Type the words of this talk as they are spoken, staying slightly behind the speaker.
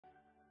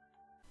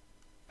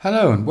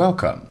Hello and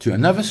welcome to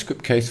another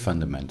Scriptcase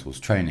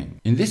Fundamentals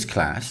training. In this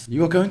class,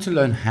 you are going to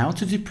learn how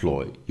to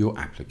deploy your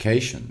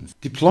applications.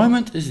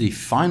 Deployment is the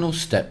final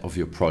step of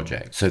your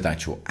project so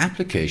that your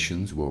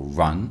applications will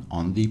run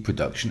on the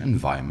production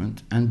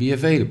environment and be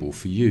available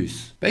for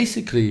use.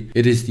 Basically,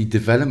 it is the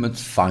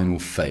development's final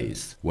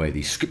phase where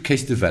the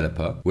Scriptcase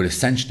developer will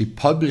essentially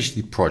publish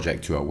the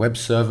project to a web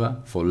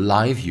server for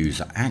live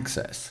user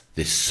access.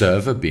 This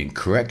server being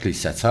correctly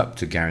set up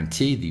to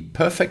guarantee the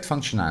perfect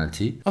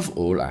functionality of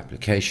all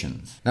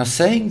applications. Now,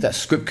 saying that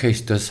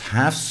Scriptcase does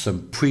have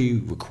some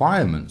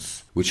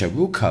pre-requirements, which I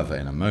will cover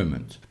in a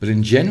moment, but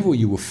in general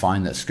you will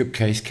find that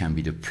Scriptcase can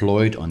be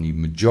deployed on the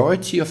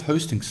majority of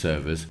hosting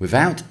servers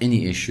without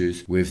any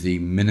issues with the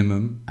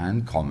minimum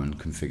and common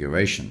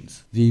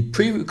configurations. The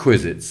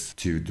prerequisites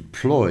to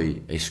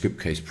deploy a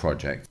Scriptcase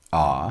project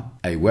are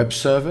a web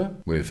server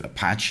with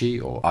Apache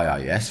or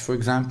IIS, for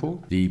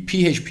example, the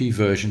PHP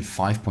version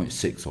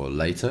 5.6 or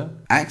later,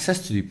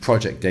 access to the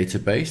project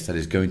database that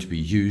is going to be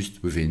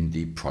used within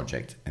the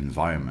project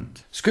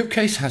environment.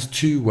 Scriptcase has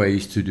two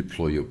ways to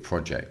deploy your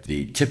project: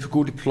 the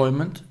typical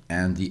deployment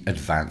and the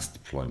advanced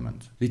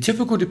deployment. The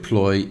typical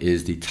deploy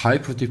is the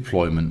type of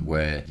deployment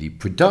where the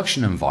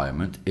production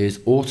environment is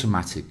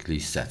automatically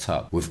set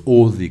up with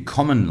all the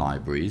common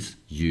libraries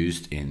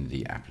used in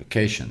the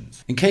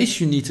applications. In case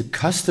you need to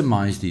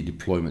customize the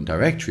deployment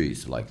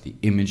directories, like the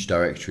image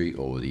directory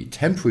or the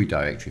temporary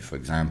directory, for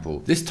example,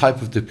 this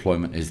type of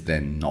deployment is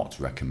then not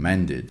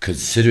recommended,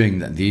 considering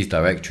that these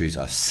directories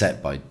are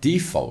set by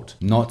default,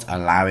 not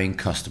allowing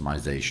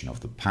customization of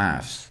the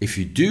paths. If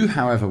you do,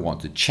 however,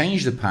 want to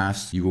change the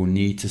paths, you will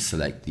need to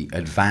select the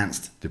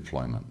advanced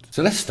deployment.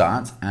 So let's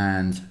start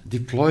and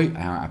deploy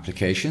our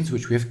applications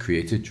which we have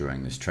created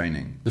during this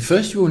training. The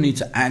first, you will need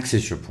to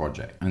access your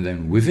project, and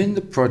then within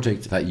the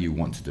project that you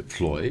want to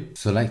deploy,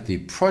 select the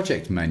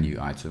project menu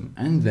item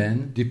and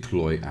then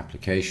deploy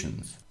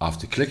applications.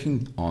 After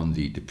clicking on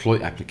the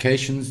deploy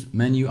applications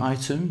menu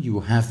item, you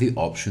will have the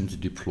option to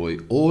deploy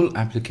all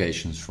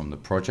applications from the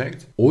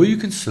project, or you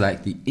can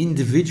select the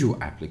individual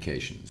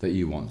applications that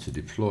you want to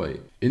deploy.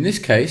 In this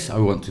case, I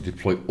want to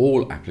deploy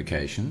all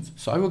applications,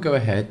 so I will go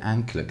ahead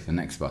and click the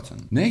next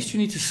button. Next, you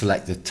need to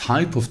select the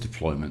type of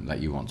deployment that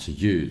you want to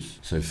use.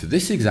 So for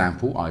this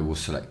example, I will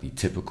select the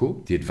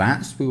typical. The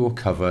advanced we will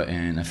cover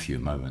in a few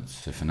moments.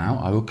 So for now,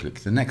 I will click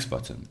the next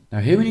button. Now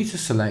here we need to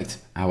select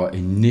our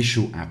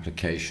initial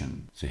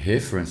application. So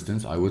here, for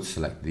instance, I would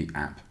select the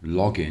app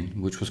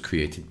login, which was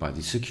created by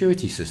the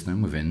security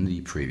system within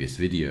the previous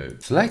video.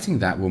 Selecting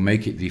that will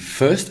make it the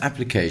first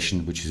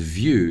application which is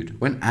viewed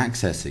when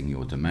accessing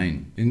your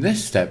domain. In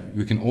this step,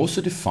 we can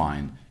also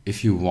define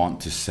if you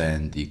want to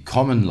send the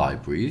common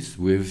libraries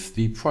with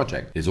the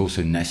project. It is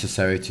also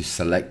necessary to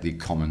select the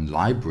common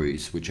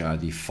libraries, which are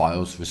the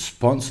files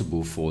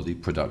responsible for the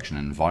production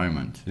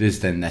environment. It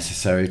is then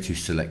necessary to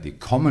select the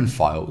common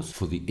files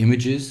for the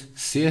images,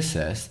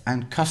 CSS,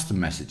 and custom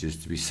messages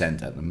to be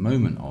sent at the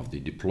moment of the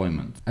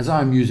deployment. As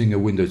I am using a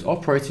Windows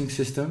operating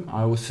system,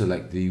 I will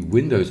select the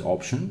Windows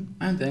option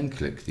and then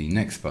click the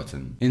next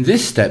button. In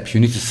this step, you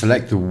need to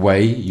select the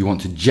way you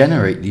want to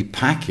generate the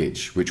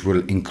package, which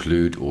will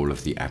include all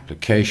of the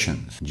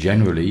applications.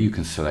 Generally, you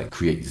can select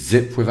create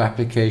zip with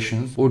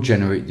applications or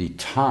generate the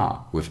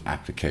tar with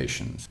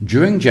applications.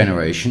 During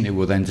generation, it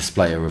will then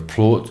display a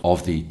report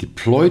of the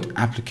deployed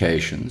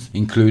applications,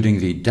 including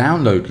the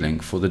download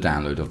link for the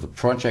download of the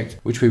project,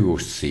 which we will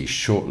see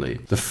shortly.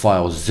 The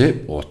file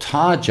zip or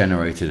tar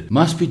generated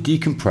must be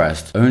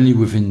decompressed only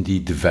within the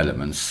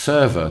development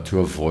server to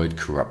avoid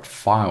corrupt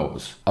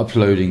files.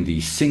 Uploading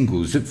the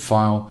single zip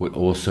file will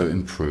also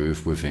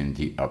improve within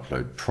the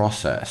upload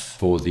process.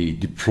 For the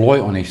deploy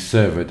on a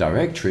server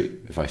directory,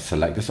 if I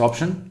select this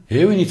option,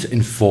 here we need to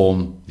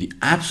inform the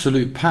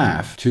absolute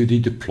path to the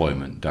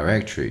deployment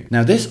directory.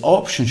 Now, this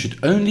option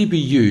should only be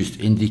used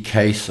in the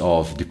case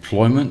of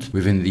deployment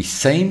within the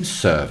same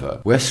server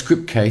where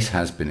Scriptcase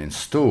has been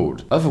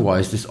installed.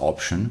 Otherwise, this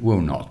option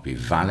will not be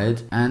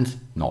valid and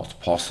not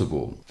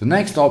possible. The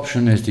next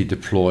option is the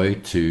deploy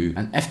to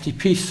an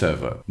FTP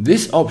server.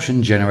 This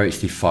option generates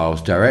the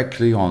files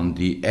directly on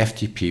the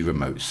FTP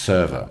remote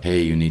server.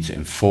 Here you need to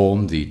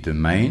inform the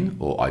domain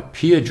or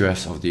IP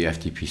address of the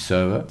FTP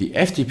server, the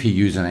FTP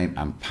username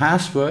and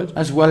password,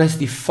 as well as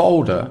the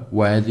folder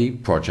where the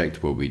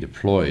project will be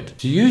deployed.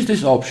 To use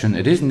this option,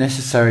 it is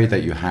necessary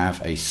that you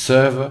have a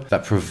server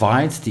that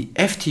provides the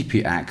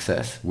FTP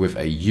access with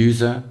a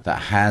user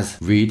that has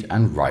read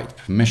and write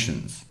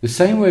permissions. The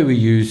same way we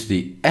use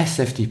the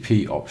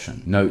SFTP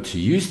option. Note, to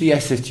use the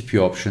SFTP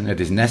option,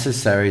 it is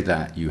necessary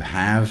that you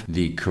have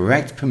the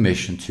correct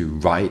permission to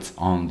write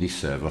on the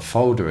server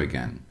folder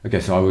again.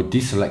 Okay, so I would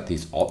deselect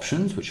these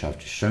options, which I've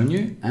just shown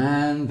you,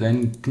 and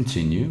then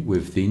continue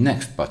with the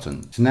next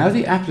button. So now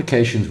the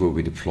applications will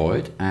be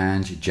deployed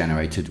and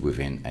generated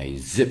within a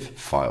zip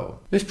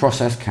file. This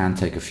process can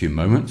take a few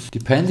moments,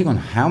 depending on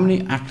how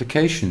many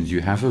applications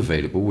you have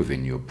available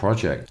within your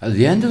project. At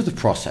the end of the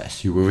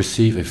process, you will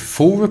receive a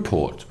full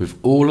report with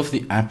all of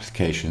the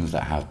applications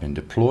that have been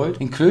deployed,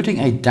 including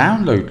a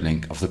download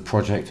link of the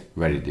project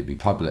ready to be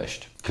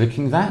published.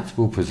 Clicking that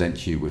will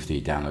present you with the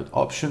download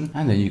option,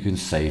 and then you can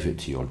save it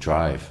to your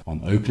drive.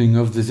 On opening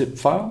of the zip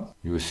file,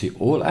 you will see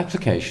all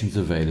applications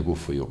available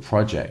for your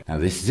project. Now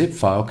this zip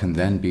file can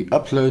then be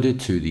uploaded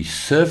to the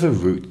server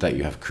root that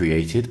you have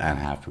created and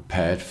have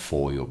prepared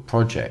for your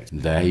project.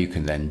 There you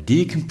can then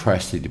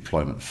decompress the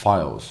deployment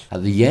files.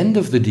 At the end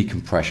of the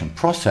decompression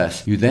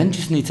process, you then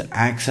just need to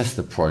access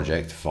the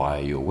project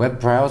via your web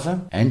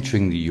browser.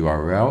 Entering the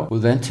URL will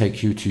then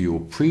take you to your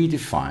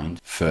predefined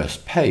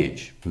first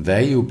page. From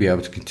there you'll be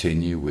able to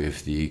continue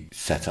with the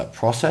setup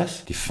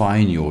process,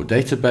 define your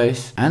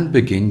database, and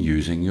begin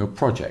using your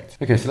project.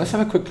 Okay, so let's have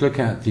a quick look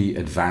at the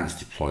advanced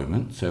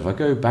deployment. So if I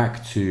go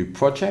back to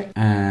project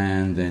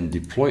and then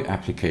deploy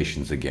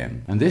applications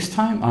again, and this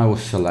time I will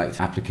select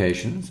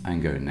applications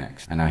and go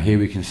next. And now here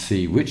we can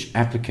see which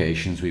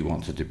applications we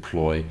want to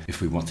deploy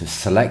if we want to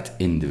select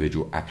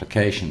individual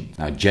applications.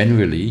 Now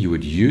generally you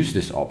would use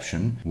this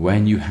option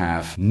when you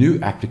have new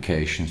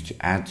applications to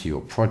add to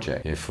your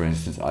project. Here for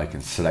instance I can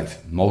select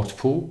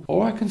multiple,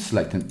 or I can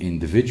select them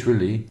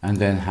individually and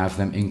then have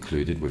them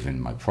included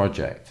within my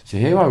project. So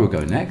here I will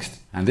go next,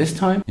 and this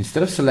time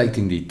instead of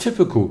selecting the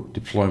typical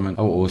deployment,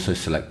 I will also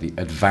select the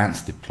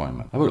advanced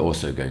deployment. I will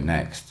also go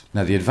next.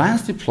 Now the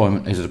advanced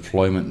deployment is a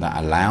deployment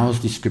that allows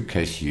the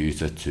Scriptcase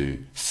user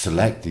to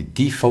select the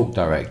default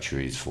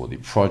directories for the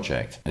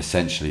project,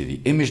 essentially the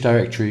image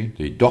directory,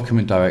 the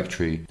document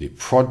directory, the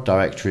prod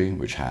directory,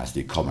 which has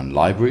the common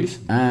libraries,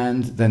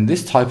 and then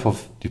this type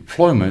of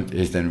deployment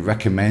is then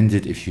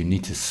recommended if you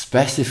need to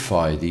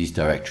specify these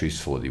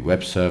directories for the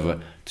web server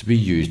to be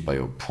used by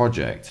your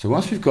project. So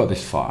once we've got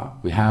this far,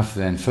 we have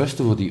then first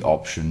of all the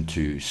option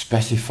to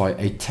specify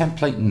a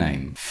template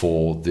name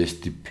for this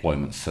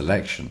deployment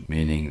selection,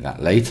 meaning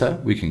that later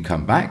we can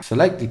come back,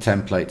 select the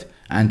template,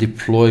 and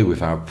deploy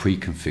with our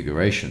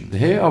pre-configuration. So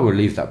here I will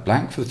leave that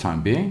blank for the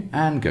time being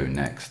and go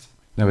next.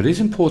 Now it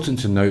is important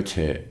to note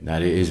here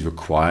that it is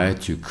required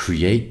to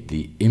create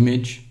the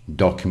image,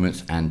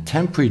 documents and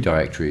temporary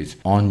directories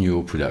on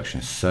your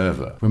production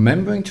server,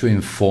 remembering to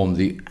inform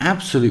the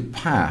absolute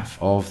path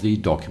of the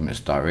documents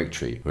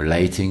directory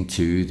relating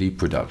to the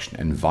production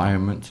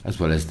environment, as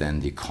well as then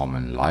the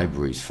common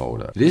libraries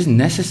folder. It is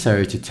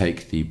necessary to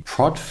take the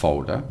prod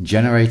folder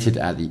generated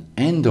at the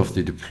end of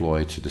the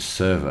deploy to the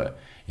server.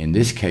 In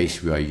this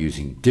case, we are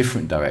using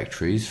different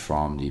directories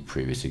from the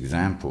previous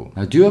example.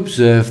 Now do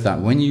observe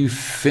that when you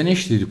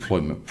finish the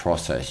deployment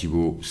process, you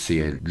will see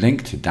a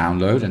link to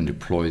download and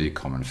deploy the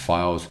common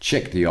files.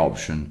 Check the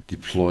option,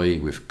 deploy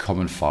with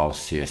common files,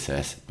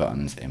 CSS,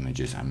 buttons,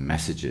 images, and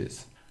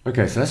messages.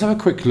 Okay, so let's have a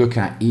quick look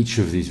at each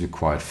of these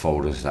required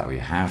folders that we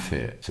have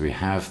here. So we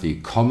have the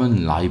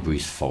common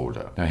libraries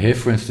folder. Now here,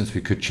 for instance,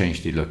 we could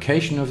change the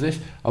location of this.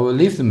 I will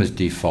leave them as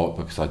default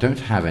because I don't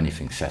have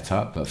anything set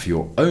up, but for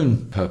your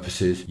own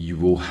purposes, you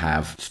will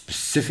have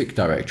specific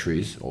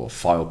directories or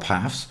file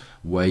paths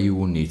where you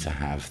will need to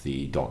have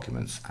the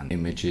documents and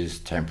images,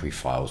 temporary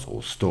files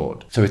all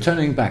stored. So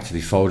returning back to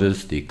the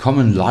folders, the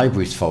common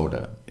libraries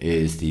folder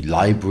is the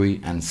library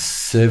and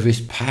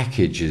service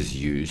packages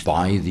used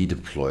by the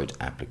deployed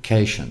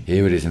application.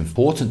 Here it is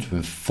important to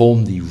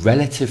inform the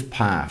relative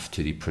path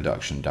to the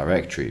production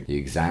directory. The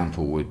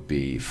example would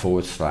be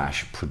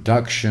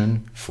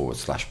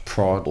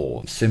 /production/prod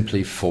or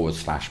simply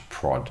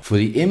 /prod. For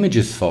the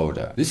images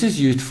folder, this is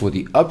used for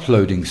the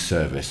uploading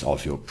service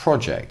of your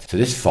project. So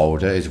this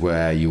folder is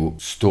where you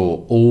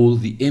store all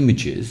the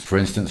images. For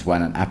instance,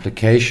 when an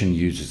application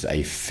uses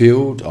a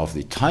field of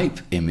the type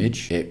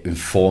image, it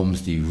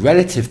informs the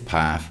relative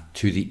path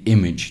to the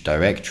image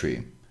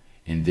directory.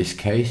 In this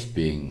case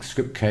being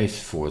Scriptcase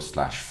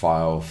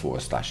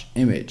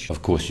 /file/image.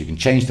 Of course, you can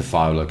change the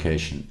file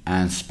location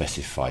and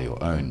specify your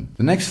own.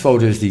 The next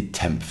folder is the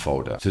temp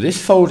folder. So this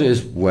folder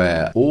is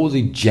where all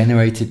the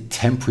generated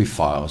temporary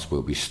files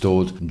will be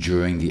stored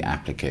during the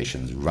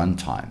application's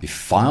runtime. The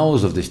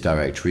files of this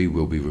directory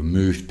will be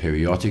removed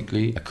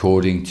periodically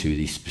according to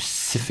the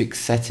specific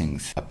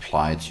settings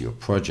applied to your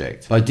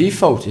project. By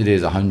default, it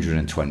is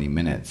 120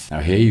 minutes.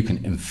 Now here you can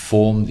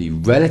inform the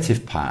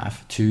relative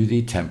path to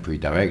the temporary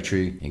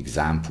directory.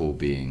 Example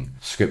being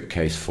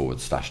Scriptcase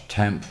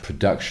 /temp,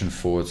 production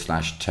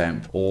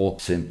 /temp, or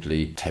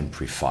simply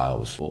temporary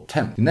files or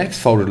temp. The next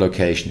folder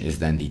location is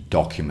then the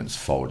documents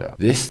folder.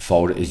 This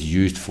folder is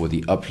used for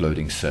the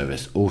uploading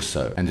service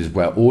also, and is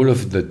where all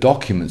of the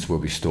documents will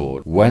be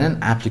stored when an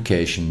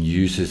application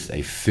uses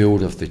a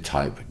field of the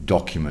type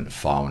document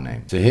file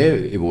name. So here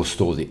it will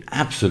store the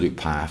absolute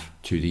path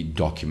to the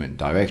document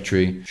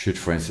directory, should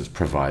for instance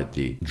provide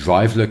the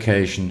drive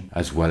location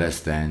as well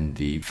as then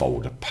the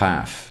folder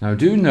path. Now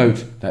do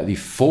note that the /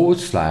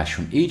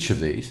 from each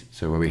of these,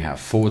 so where we have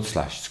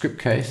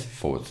 /Scriptcase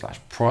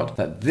 /prod,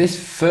 that this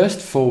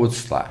first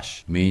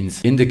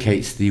 /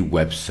 indicates the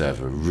web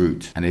server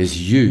root and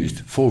is used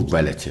for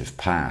relative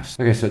paths.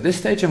 Okay, so at this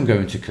stage I'm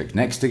going to click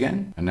next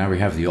again, and now we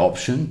have the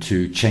option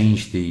to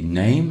change the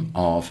name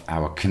of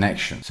our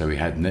connection. So we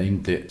had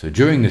named it, so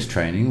during this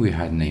training we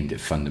had named it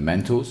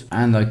fundamentals.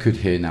 and I could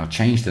here now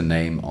change the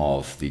name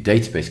of the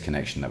database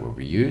connection that will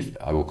be used.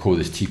 I will call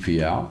this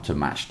TPL to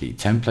match the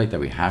template that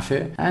we have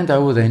here, and I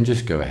will then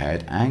just go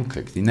ahead and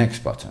click the next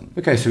button.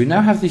 Okay, so we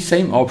now have the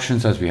same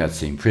options as we had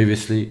seen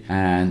previously,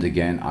 and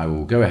again I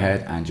will go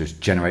ahead and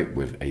just generate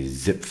with a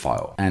zip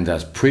file. And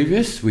as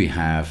previous, we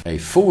have a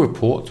full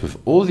report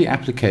with all the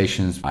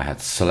applications I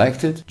had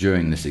selected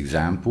during this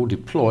example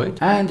deployed,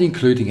 and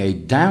including a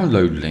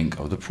download link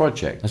of the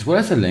project, as well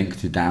as a link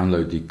to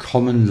download the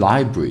common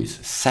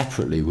libraries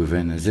separately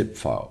within a zip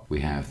file.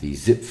 We have the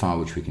zip file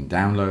which we can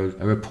download,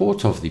 a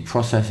report of the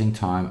processing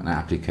time and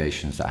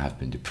applications that have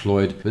been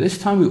deployed, but this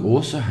time we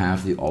also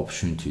have the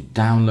option to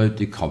download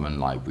the common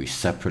library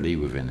separately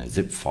within a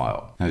zip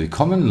file. Now the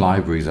common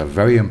libraries are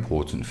very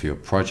important for your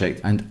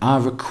project and are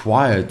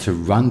required to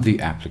run the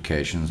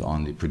applications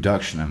on the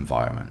production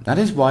environment. That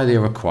is why they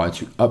are required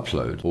to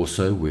upload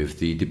also with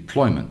the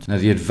deployment. Now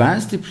the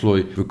advanced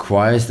deploy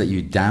requires that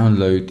you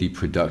download the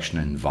production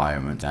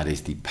environment, that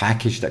is the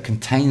package that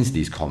contains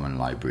these common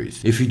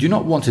libraries. If you do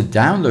not want to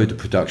download the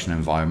production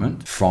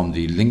environment from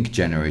the link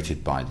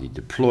generated by the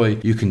deploy,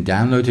 you can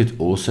download it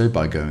also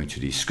by going to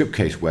the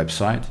Scriptcase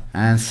website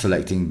and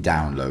selecting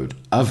download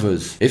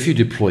others. If you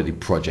deploy the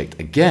project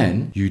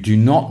again, you do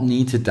not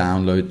need to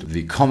download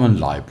the common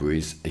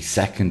libraries a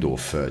second or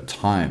third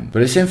time. But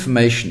this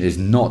information is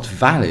not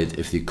valid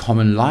if the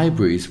common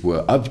libraries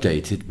were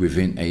updated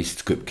within a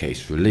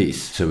Scriptcase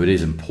release. So it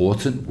is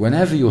important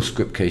whenever your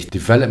Scriptcase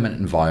development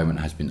environment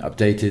has been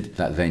updated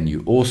that then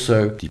you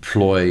also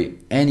deploy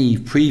any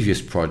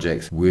previous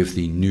projects with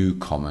the new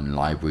common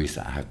libraries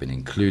that have been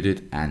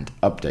included and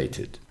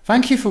updated.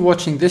 Thank you for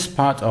watching this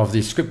part of the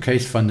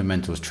Scriptcase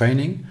Fundamentals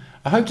training.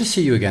 I hope to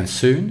see you again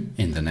soon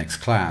in the next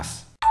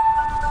class.